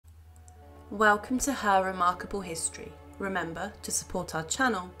Welcome to Her Remarkable History. Remember, to support our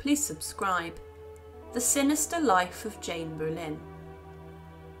channel, please subscribe. The Sinister Life of Jane Boleyn.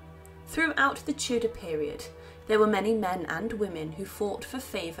 Throughout the Tudor period, there were many men and women who fought for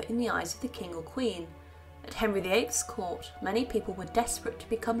favour in the eyes of the king or queen. At Henry VIII's court, many people were desperate to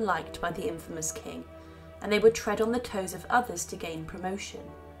become liked by the infamous king, and they would tread on the toes of others to gain promotion.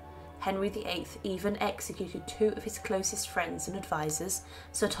 Henry VIII even executed two of his closest friends and advisers,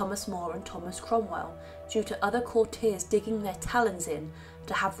 Sir Thomas More and Thomas Cromwell, due to other courtiers digging their talons in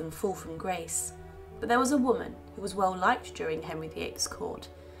to have them fall from grace. But there was a woman who was well liked during Henry VIII's court,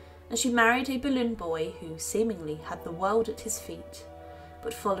 and she married a Boleyn boy who seemingly had the world at his feet.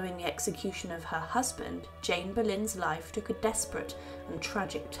 But following the execution of her husband, Jane Boleyn's life took a desperate and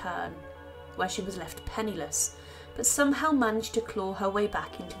tragic turn, where she was left penniless, but somehow managed to claw her way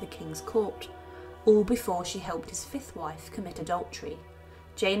back into the king's court, all before she helped his fifth wife commit adultery.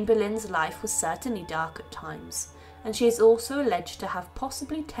 Jane Boleyn's life was certainly dark at times, and she is also alleged to have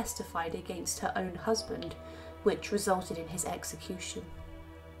possibly testified against her own husband, which resulted in his execution.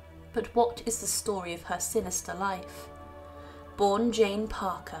 But what is the story of her sinister life? Born Jane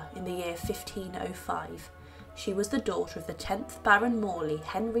Parker in the year 1505, she was the daughter of the 10th Baron Morley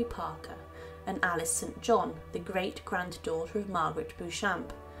Henry Parker and Alice St. John, the great-granddaughter of Margaret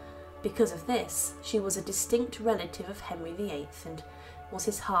Beauchamp. Because of this, she was a distinct relative of Henry VIII and was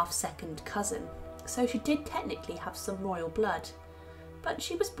his half-second cousin, so she did technically have some royal blood. But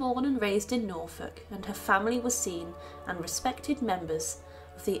she was born and raised in Norfolk, and her family was seen and respected members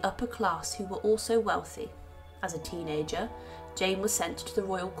of the upper class who were also wealthy. As a teenager, Jane was sent to the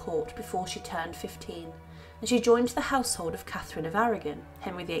royal court before she turned 15, and she joined the household of Catherine of Aragon,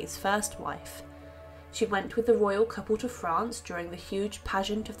 Henry VIII's first wife. She went with the royal couple to France during the huge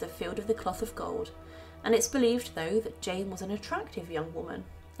pageant of the Field of the Cloth of Gold, and it's believed, though, that Jane was an attractive young woman,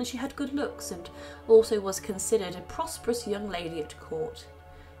 and she had good looks and also was considered a prosperous young lady at court.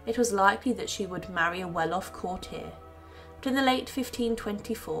 It was likely that she would marry a well-off courtier, but in the late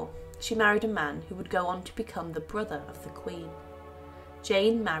 1524, she married a man who would go on to become the brother of the Queen.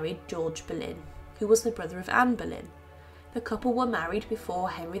 Jane married George Boleyn, who was the brother of Anne Boleyn. The couple were married before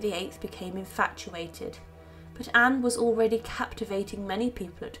Henry VIII became infatuated, but Anne was already captivating many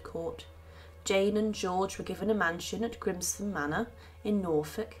people at court. Jane and George were given a mansion at Grimsthorne Manor in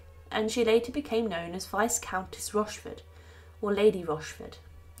Norfolk, and she later became known as Viscountess Rochford, or Lady Rochford.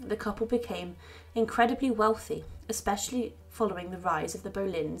 The couple became incredibly wealthy, especially following the rise of the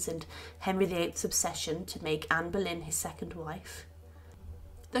Boleyns and Henry VIII's obsession to make Anne Boleyn his second wife.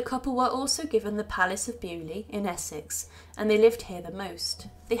 The couple were also given the Palace of Beaulieu in Essex, and they lived here the most.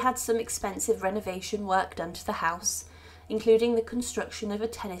 They had some expensive renovation work done to the house, including the construction of a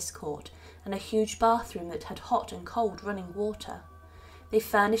tennis court and a huge bathroom that had hot and cold running water. They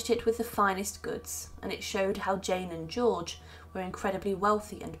furnished it with the finest goods, and it showed how Jane and George were incredibly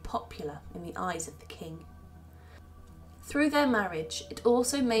wealthy and popular in the eyes of the king. Through their marriage, it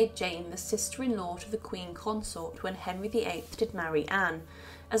also made Jane the sister-in-law to the Queen Consort when Henry VIII did marry Anne,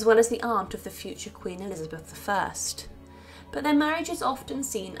 as well as the aunt of the future Queen Elizabeth I. But their marriage is often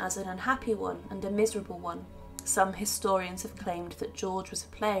seen as an unhappy one and a miserable one. Some historians have claimed that George was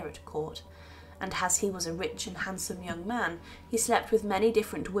a player at court, and as he was a rich and handsome young man, he slept with many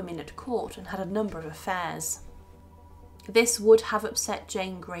different women at court and had a number of affairs. This would have upset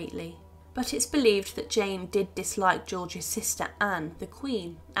Jane greatly, but it's believed that Jane did dislike George's sister Anne, the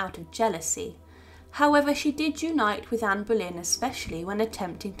Queen, out of jealousy. However, she did unite with Anne Boleyn, especially when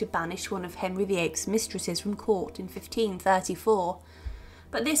attempting to banish one of Henry VIII's mistresses from court in 1534,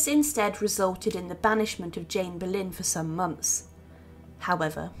 but this instead resulted in the banishment of Jane Boleyn for some months.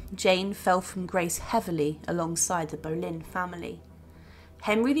 However, Jane fell from grace heavily alongside the Boleyn family.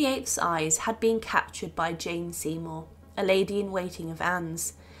 Henry VIII's eyes had been captured by Jane Seymour, a lady-in-waiting of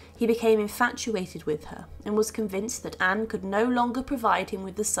Anne's. He became infatuated with her and was convinced that Anne could no longer provide him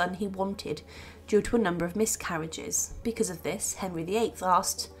with the son he wanted due to a number of miscarriages. Because of this, Henry VIII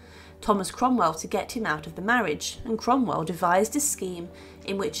asked Thomas Cromwell to get him out of the marriage, and Cromwell devised a scheme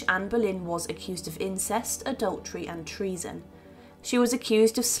in which Anne Boleyn was accused of incest, adultery and treason. She was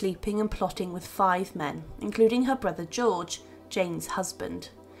accused of sleeping and plotting with 5 men, including her brother George, Jane's husband.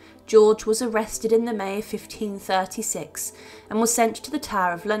 George was arrested in the May of 1536 and was sent to the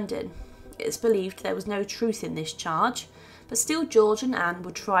Tower of London. It is believed there was no truth in this charge, but still George and Anne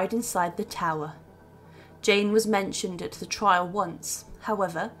were tried inside the Tower. Jane was mentioned at the trial once.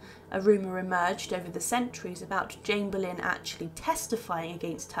 However, a rumour emerged over the centuries about Jane Boleyn actually testifying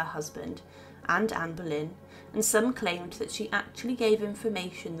against her husband and Anne Boleyn, and some claimed that she actually gave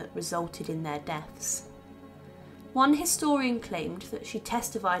information that resulted in their deaths. One historian claimed that she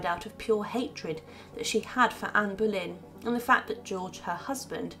testified out of pure hatred that she had for Anne Boleyn and the fact that George, her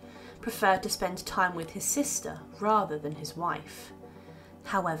husband, preferred to spend time with his sister rather than his wife.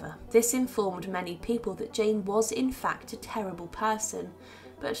 However, this informed many people that Jane was in fact a terrible person,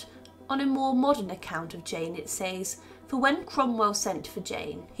 but on a more modern account of Jane it says, "For when Cromwell sent for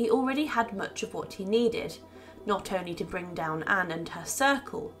Jane, he already had much of what he needed, not only to bring down Anne and her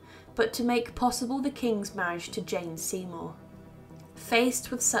circle, but to make possible the king's marriage to Jane Seymour." Faced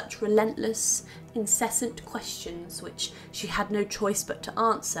with such relentless, incessant questions which she had no choice but to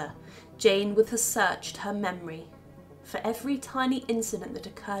answer, Jane would have searched her memory for every tiny incident that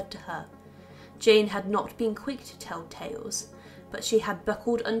occurred to her. Jane had not been quick to tell tales, but she had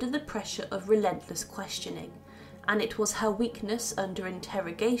buckled under the pressure of relentless questioning, and it was her weakness under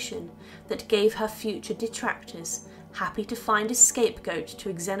interrogation that gave her future detractors, happy to find a scapegoat to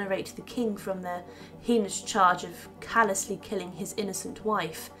exonerate the king from their heinous charge of callously killing his innocent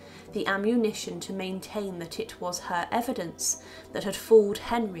wife, the ammunition to maintain that it was her evidence that had fooled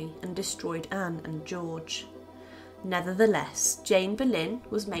Henry and destroyed Anne and George. Nevertheless, Jane Boleyn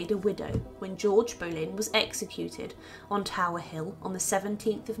was made a widow when George Boleyn was executed on Tower Hill on the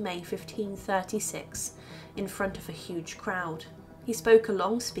 17th of May 1536 in front of a huge crowd. He spoke a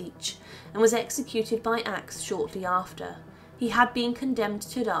long speech and was executed by axe shortly after. He had been condemned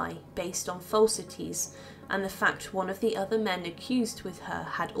to die based on falsities and the fact one of the other men accused with her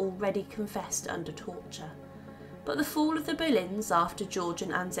had already confessed under torture. But the fall of the Boleyns after George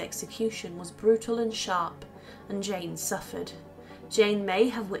and Anne's execution was brutal and sharp, and Jane suffered. Jane may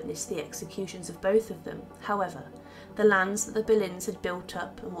have witnessed the executions of both of them. However, the lands that the Boleyns had built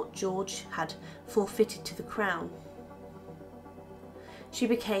up and what George had forfeited to the crown. She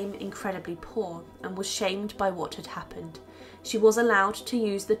became incredibly poor and was shamed by what had happened. She was allowed to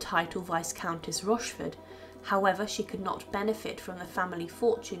use the title Viscountess Rochford, however she could not benefit from the family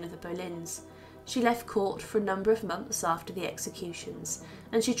fortune of the Boleyns. She left court for a number of months after the executions,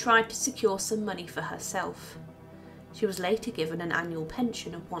 and she tried to secure some money for herself. She was later given an annual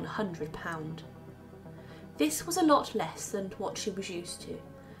pension of £100. This was a lot less than what she was used to,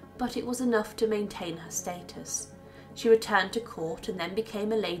 but it was enough to maintain her status. She returned to court and then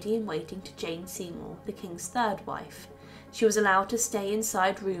became a lady-in-waiting to Jane Seymour, the king's third wife. She was allowed to stay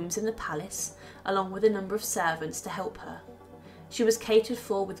inside rooms in the palace, along with a number of servants to help her. She was catered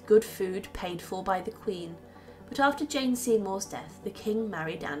for with good food paid for by the Queen, but after Jane Seymour's death, the king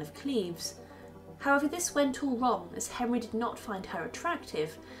married Anne of Cleves. However, this went all wrong, as Henry did not find her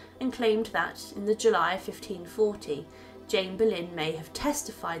attractive and claimed that, in the July of 1540, Jane Boleyn may have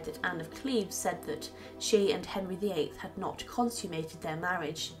testified that Anne of Cleves said that she and Henry VIII had not consummated their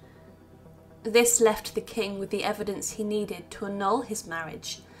marriage. This left the king with the evidence he needed to annul his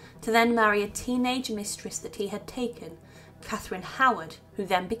marriage, to then marry a teenage mistress that he had taken, Catherine Howard, who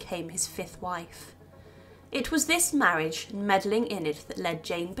then became his fifth wife. It was this marriage and meddling in it that led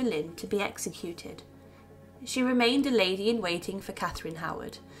Jane Boleyn to be executed. She remained a lady-in-waiting for Catherine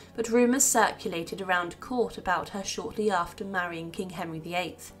Howard, but rumours circulated around court about her shortly after marrying King Henry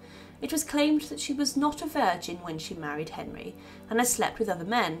VIII. It was claimed that she was not a virgin when she married Henry and had slept with other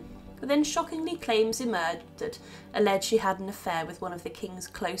men, but then shockingly claims emerged that alleged she had an affair with one of the king's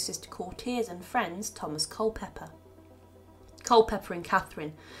closest courtiers and friends, Thomas Culpeper. Culpeper and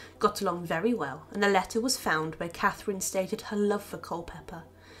Catherine got along very well, and a letter was found where Catherine stated her love for Culpeper.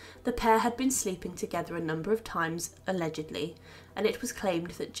 The pair had been sleeping together a number of times, allegedly, and it was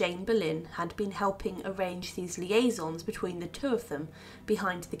claimed that Jane Boleyn had been helping arrange these liaisons between the two of them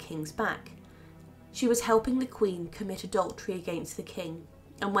behind the king's back. She was helping the Queen commit adultery against the king,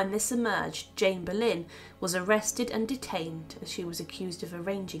 and when this emerged, Jane Boleyn was arrested and detained as she was accused of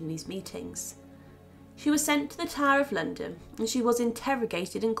arranging these meetings. She was sent to the Tower of London, and she was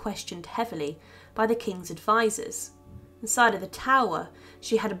interrogated and questioned heavily by the king's advisers. Inside of the Tower,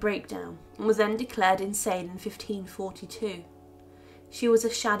 she had a breakdown and was then declared insane in 1542. She was a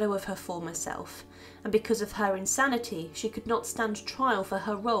shadow of her former self, and because of her insanity, she could not stand trial for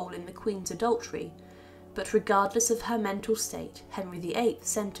her role in the Queen's adultery. But regardless of her mental state, Henry VIII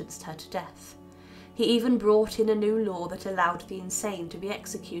sentenced her to death. He even brought in a new law that allowed the insane to be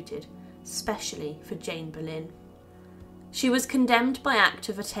executed, specially for Jane Boleyn. She was condemned by Act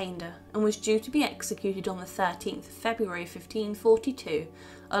of Attainder and was due to be executed on the 13th of February 1542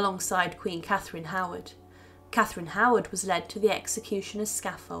 alongside Queen Catherine Howard. Catherine Howard was led to the executioner's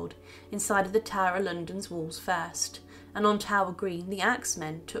scaffold inside of the Tower of London's walls first, and on Tower Green the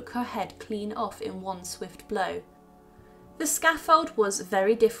axemen took her head clean off in one swift blow. The scaffold was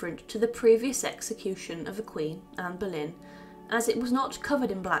very different to the previous execution of the Queen, Anne Boleyn, as it was not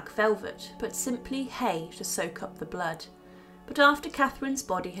covered in black velvet, but simply hay to soak up the blood. But after Catherine's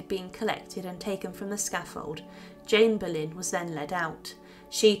body had been collected and taken from the scaffold, Jane Boleyn was then led out.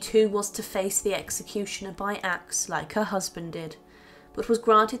 She too was to face the executioner by axe like her husband did, but was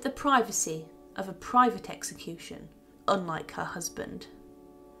granted the privacy of a private execution, unlike her husband.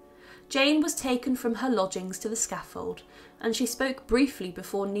 Jane was taken from her lodgings to the scaffold, and she spoke briefly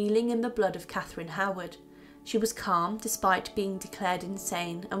before kneeling in the blood of Catherine Howard. She was calm despite being declared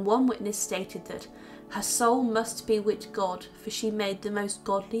insane, and one witness stated that her soul must be with God, for she made the most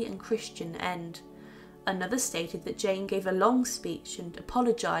godly and Christian end. Another stated that Jane gave a long speech and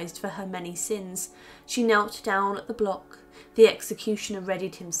apologised for her many sins. She knelt down at the block. The executioner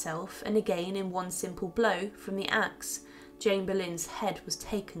readied himself, and again in one simple blow from the axe, Jane Boleyn's head was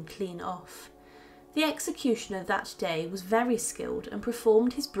taken clean off. The executioner that day was very skilled and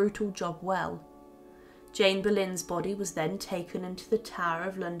performed his brutal job well. Jane Boleyn's body was then taken into the Tower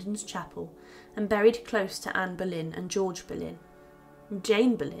of London's chapel and buried close to Anne Boleyn and George Boleyn.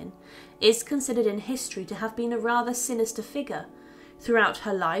 Jane Boleyn is considered in history to have been a rather sinister figure. Throughout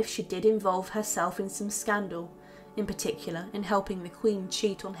her life she did involve herself in some scandal, in particular in helping the Queen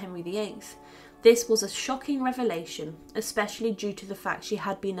cheat on Henry VIII. This was a shocking revelation, especially due to the fact she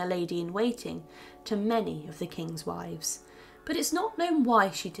had been a lady-in-waiting to many of the King's wives. But it's not known why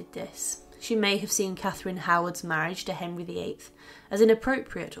she did this. She may have seen Catherine Howard's marriage to Henry VIII as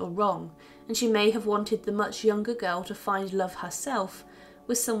inappropriate or wrong, and she may have wanted the much younger girl to find love herself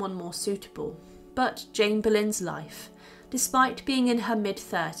with someone more suitable. But Jane Boleyn's life, despite being in her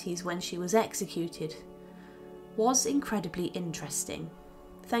mid-30s when she was executed, was incredibly interesting.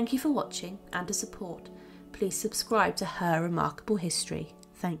 Thank you for watching and to support. Please subscribe to Her Remarkable History.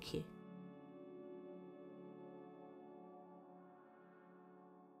 Thank you.